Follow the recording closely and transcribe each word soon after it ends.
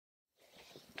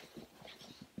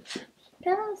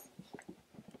Pillows.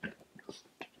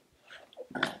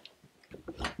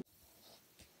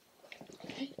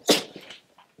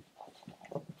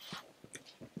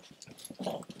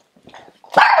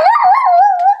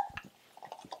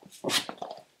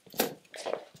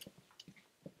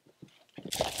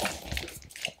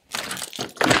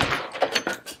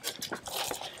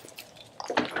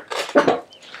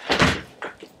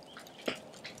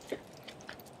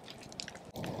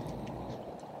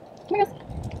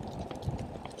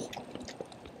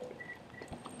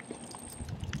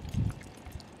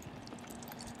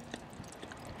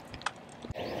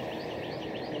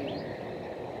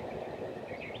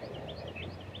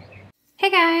 Hey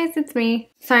guys, it's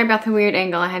me. Sorry about the weird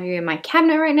angle I have you in my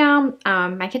cabinet right now.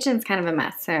 My kitchen's kind of a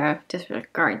mess, so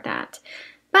disregard that.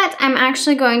 But I'm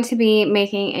actually going to be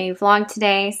making a vlog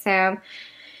today, so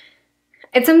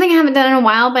it's something I haven't done in a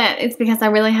while, but it's because I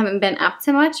really haven't been up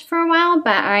to much for a while,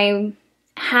 but I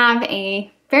have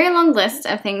a very long list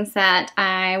of things that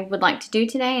I would like to do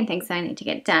today and things that I need to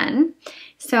get done.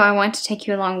 So I want to take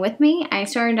you along with me. I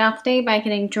started off the day by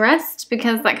getting dressed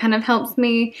because that kind of helps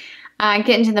me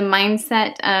get into the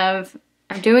mindset of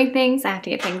doing things. I have to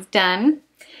get things done.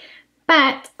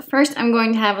 But first I'm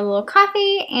going to have a little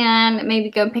coffee and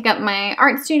maybe go pick up my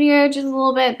art studio just a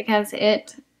little bit because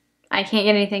I can't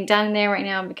get anything done in there right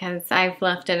now because I've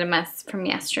left it a mess from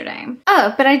yesterday.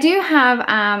 Oh, but I do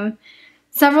have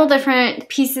several different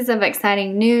pieces of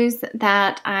exciting news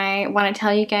that I want to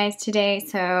tell you guys today,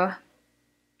 so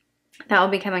that will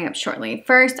be coming up shortly.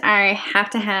 First, I have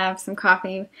to have some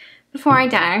coffee before I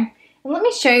die. And let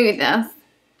me show you this.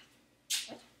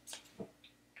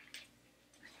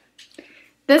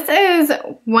 This is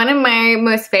one of my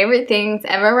most favorite things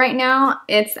ever right now.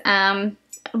 It's a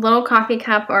little coffee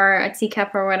cup or a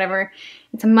teacup or whatever.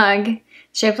 It's a mug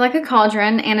shaped like a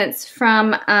cauldron, and it's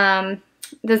from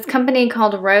this company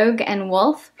called Rogue and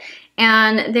Wolf.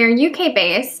 And they're UK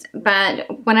based, but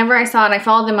whenever I saw it, I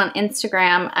followed them on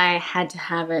Instagram. I had to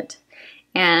have it.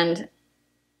 And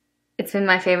it's been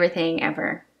my favorite thing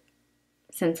ever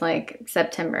since like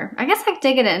September. I guess I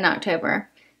did get it in October.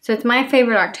 So it's my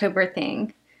favorite October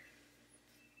thing.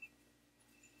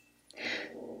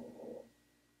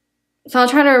 So I'll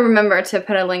try to remember to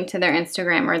put a link to their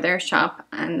Instagram or their shop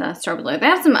in the store below. They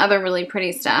have some other really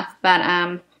pretty stuff,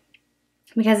 but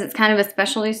because it's kind of a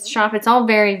specialty shop, it's all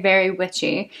very, very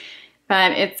witchy.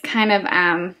 But it's kind of,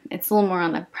 it's a little more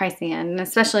on the pricey end, and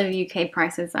especially the UK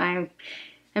prices I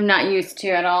am not used to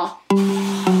at all.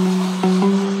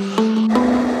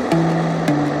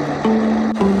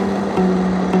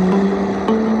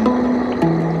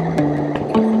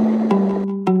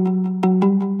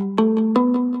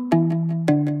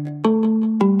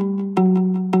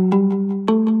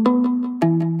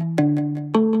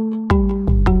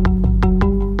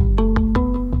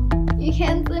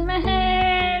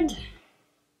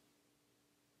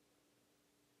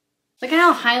 Look at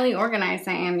how highly organized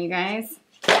I am, you guys.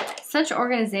 Such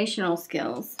organizational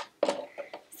skills.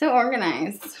 So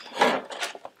organized.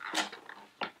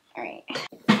 Alright.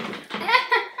 I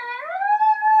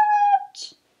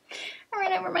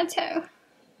ran over my toe.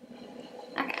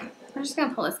 Okay, I'm just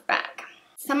gonna pull this back.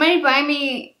 Somebody buy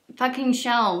me fucking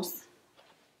shelves.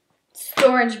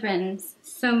 Storage bins.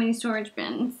 So many storage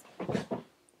bins.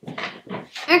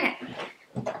 Okay.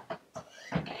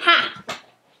 Ha!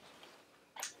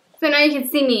 So now you can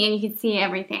see me and you can see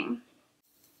everything.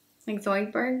 Like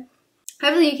Zoidberg.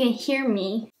 Hopefully you can hear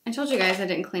me. I told you guys I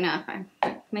didn't clean up.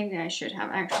 Maybe I should have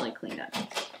actually cleaned up.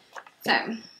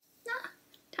 So,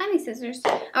 tiny scissors.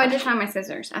 Oh, I did find my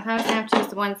scissors. I thought I was gonna have to use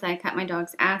the ones that I cut my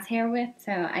dog's ass hair with,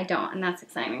 so I don't, and that's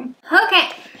exciting. Okay.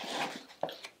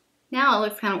 Now it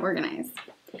looks kind of organized.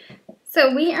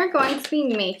 So we are going to be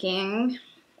making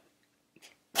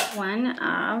one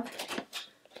of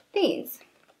these.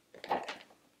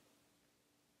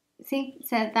 See, it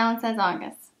says, that one says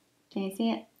August. Can you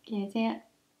see it? Can you see it?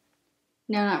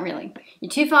 No, not really. You're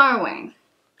too far away.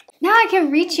 Now I can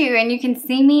reach you and you can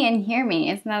see me and hear me.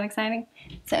 Isn't that exciting?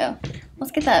 So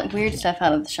let's get that weird stuff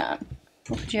out of the shot.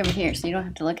 We'll put you over here so you don't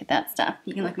have to look at that stuff.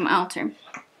 You can look at my altar.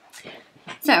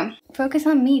 So focus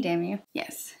on me, damn you.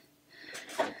 Yes.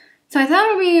 So I thought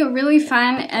it would be really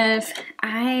fun if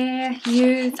I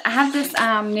have this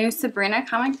new Sabrina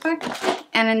comic book,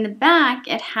 and in the back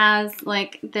it has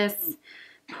like this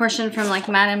portion from like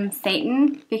Madame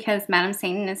Satan, because Madame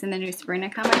Satan is in the new Sabrina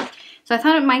comic. So I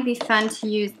thought it might be fun to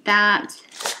use that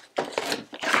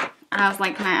as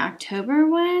like my October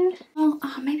one.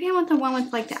 Oh, maybe I want the one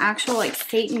with like the actual like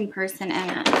Satan person in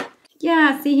it.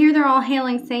 Yeah, see here they're all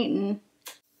hailing Satan.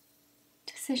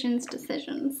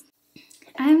 Decisions.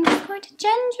 I'm just going to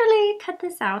gingerly cut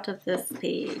this out of this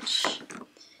page.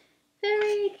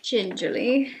 Very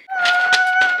gingerly.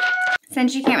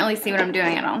 Since you can't really see what I'm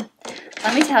doing at all,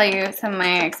 let me tell you some of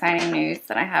my exciting news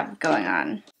that I have going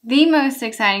on. The most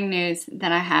exciting news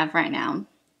that I have right now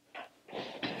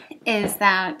is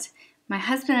that my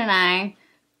husband and I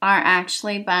are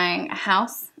actually buying a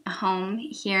home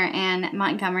here in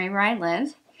Montgomery where I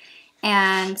live.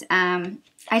 And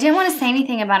I didn't want to say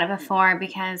anything about it before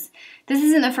because this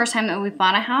isn't the first time that we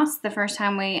bought a house. The first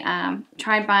time we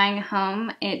tried buying a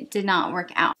home, it did not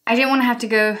work out. I didn't want to have to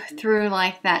go through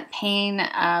like that pain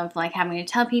of like having to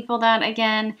tell people that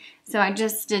again. So I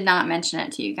just did not mention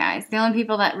it to you guys. The only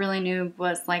people that really knew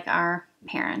was like our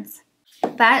parents.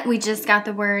 But we just got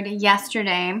the word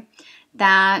yesterday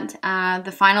that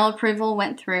the final approval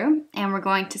went through and we're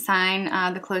going to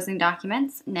sign the closing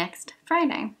documents next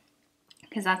Friday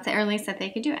because that's the earliest that they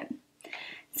could do it.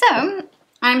 So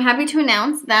I'm happy to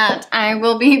announce that I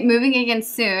will be moving again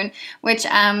soon, which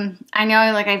I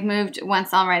know like I've moved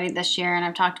once already this year and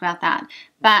I've talked about that,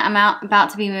 but I'm about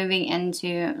to be moving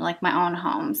into like my own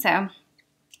home. So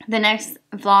the next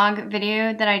vlog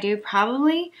video that I do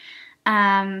probably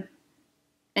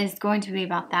is going to be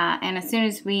about that, and as soon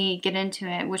as we get into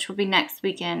it, which will be next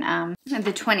weekend,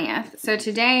 the 20th. So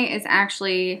today is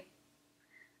actually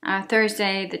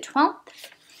Thursday the 12th,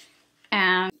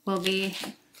 and we'll be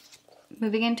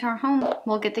moving into our home.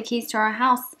 We'll get the keys to our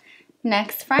house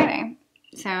next Friday.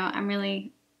 So I'm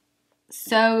really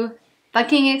so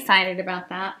fucking excited about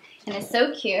that, and it's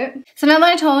so cute. So now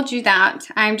that I told you that,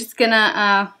 I'm just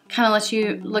gonna kind of let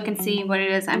you look and see what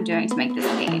it is I'm doing to make this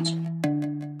page.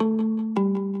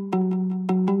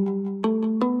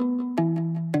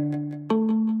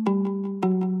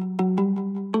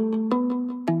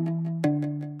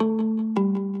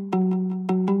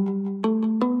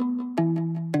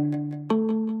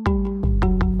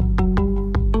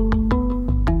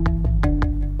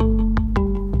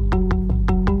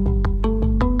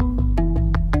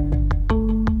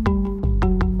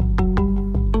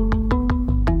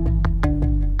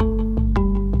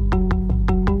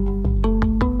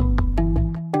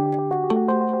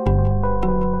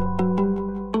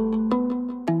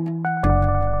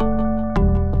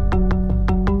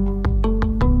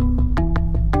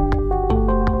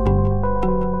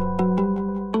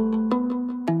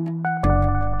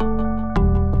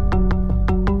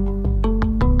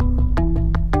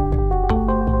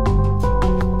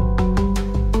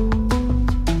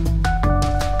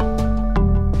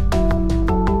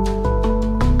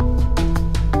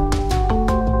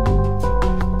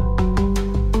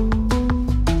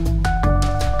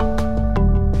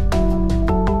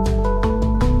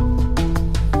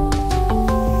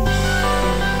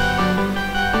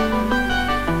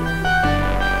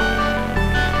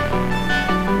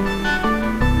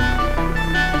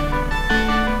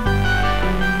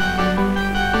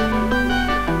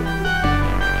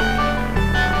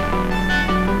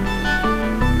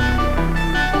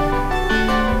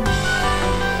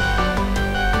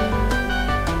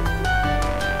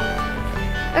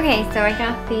 Okay, so I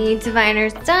got the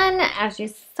dividers done, as you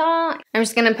saw. I'm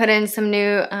just gonna put in some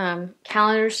new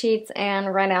calendar sheets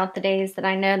and write out the days that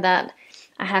I know that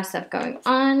I have stuff going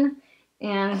on.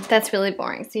 And that's really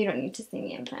boring, so you don't need to see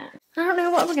any of that. I don't know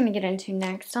what we're gonna get into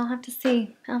next. I'll have to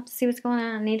see what's going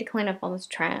on. I need to clean up all this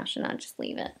trash and not just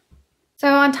leave it. So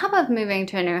on top of moving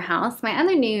to a new house, my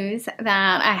other news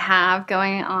that I have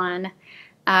going on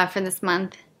for this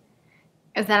month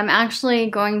is that I'm actually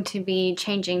going to be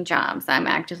changing jobs. I'm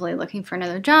actively looking for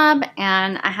another job,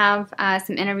 and I have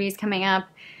some interviews coming up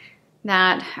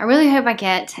that I really hope I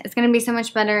get. It's going to be so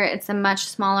much better. It's a much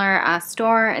smaller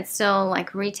store. It's still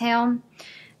like retail,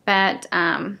 but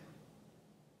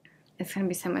it's going to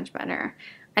be so much better.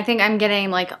 I think I'm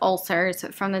getting like ulcers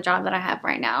from the job that I have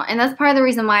right now, and that's part of the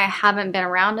reason why I haven't been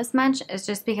around as much, is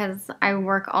just because I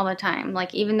work all the time.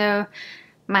 Like, even though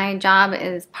my job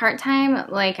is part-time,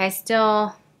 like I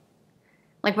still,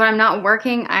 like when I'm not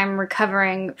working, I'm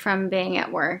recovering from being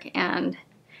at work, and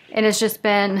it has just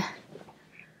been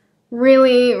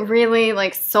really, really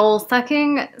like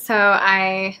soul-sucking. So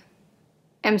I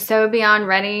am so beyond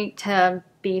ready to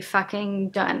be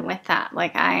fucking done with that.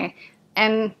 Like I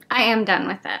am done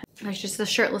with it. There's just a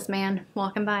shirtless man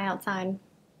walking by outside.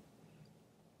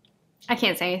 I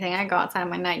can't say anything. I go outside in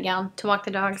my nightgown to walk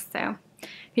the dogs, so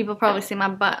people probably see my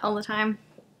butt all the time.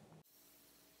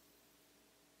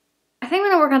 I think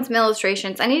I'm gonna work on some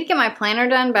illustrations. I need to get my planner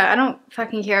done, but I don't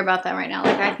fucking care about that right now.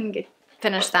 Like, I can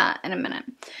finish that in a minute.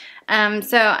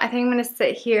 So I think I'm gonna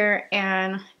sit here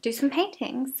and do some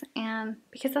paintings, and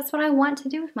because that's what I want to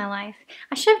do with my life.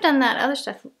 I should have done that other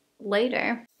stuff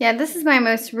later. Yeah, this is my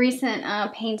most recent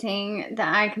painting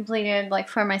that I completed like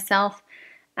for myself.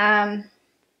 I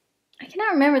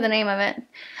cannot remember the name of it,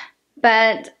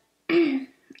 but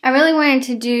I really wanted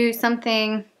to do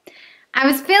something. I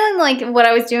was feeling like what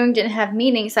I was doing didn't have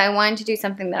meaning, so I wanted to do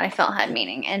something that I felt had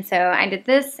meaning. And so I did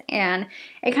this, and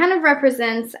it kind of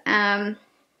represents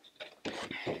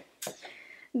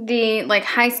the like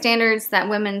high standards that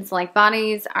women's like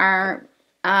bodies are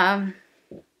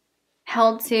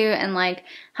held to, and like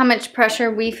how much pressure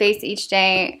we face each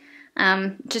day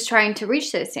just trying to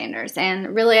reach those standards.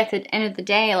 And really at the end of the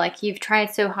day, like you've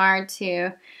tried so hard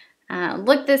to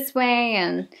look this way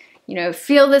and, you know,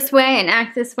 feel this way and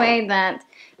act this way that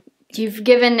you've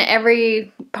given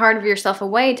every part of yourself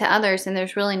away to others, and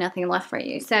there's really nothing left for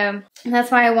you. So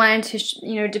that's why I wanted to,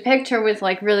 you know, depict her with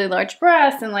like really large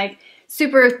breasts and like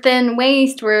super thin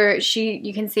waist where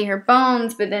you can see her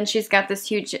bones, but then she's got this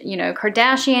huge, you know,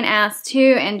 Kardashian ass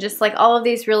too, and just like all of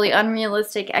these really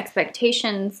unrealistic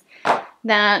expectations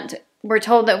that we're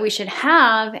told that we should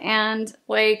have. And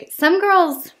like some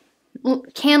girls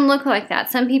can look like that.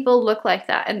 Some people look like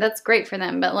that, and that's great for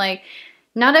them, but like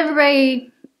not everybody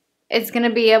is going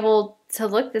to be able to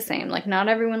look the same. Like not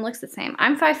everyone looks the same.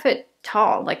 I'm 5 foot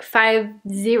tall, like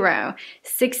 5'0",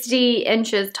 60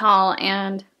 inches tall,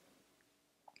 and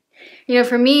you know,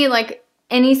 for me, like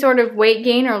any sort of weight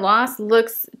gain or loss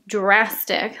looks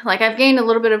drastic. Like I've gained a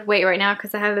little bit of weight right now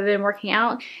because I haven't been working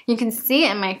out. You can see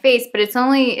it in my face, but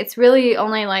it's really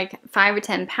only like 5 or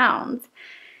 10 pounds.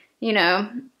 You know,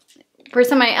 for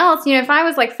somebody else, you know, if I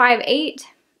was like 5'8",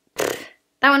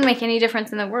 that wouldn't make any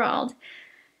difference in the world.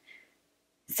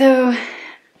 So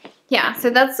yeah, so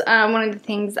that's one of the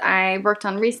things I worked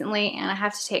on recently, and I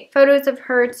have to take photos of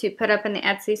her to put up in the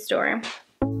Etsy store.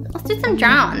 Let's do some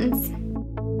drawings.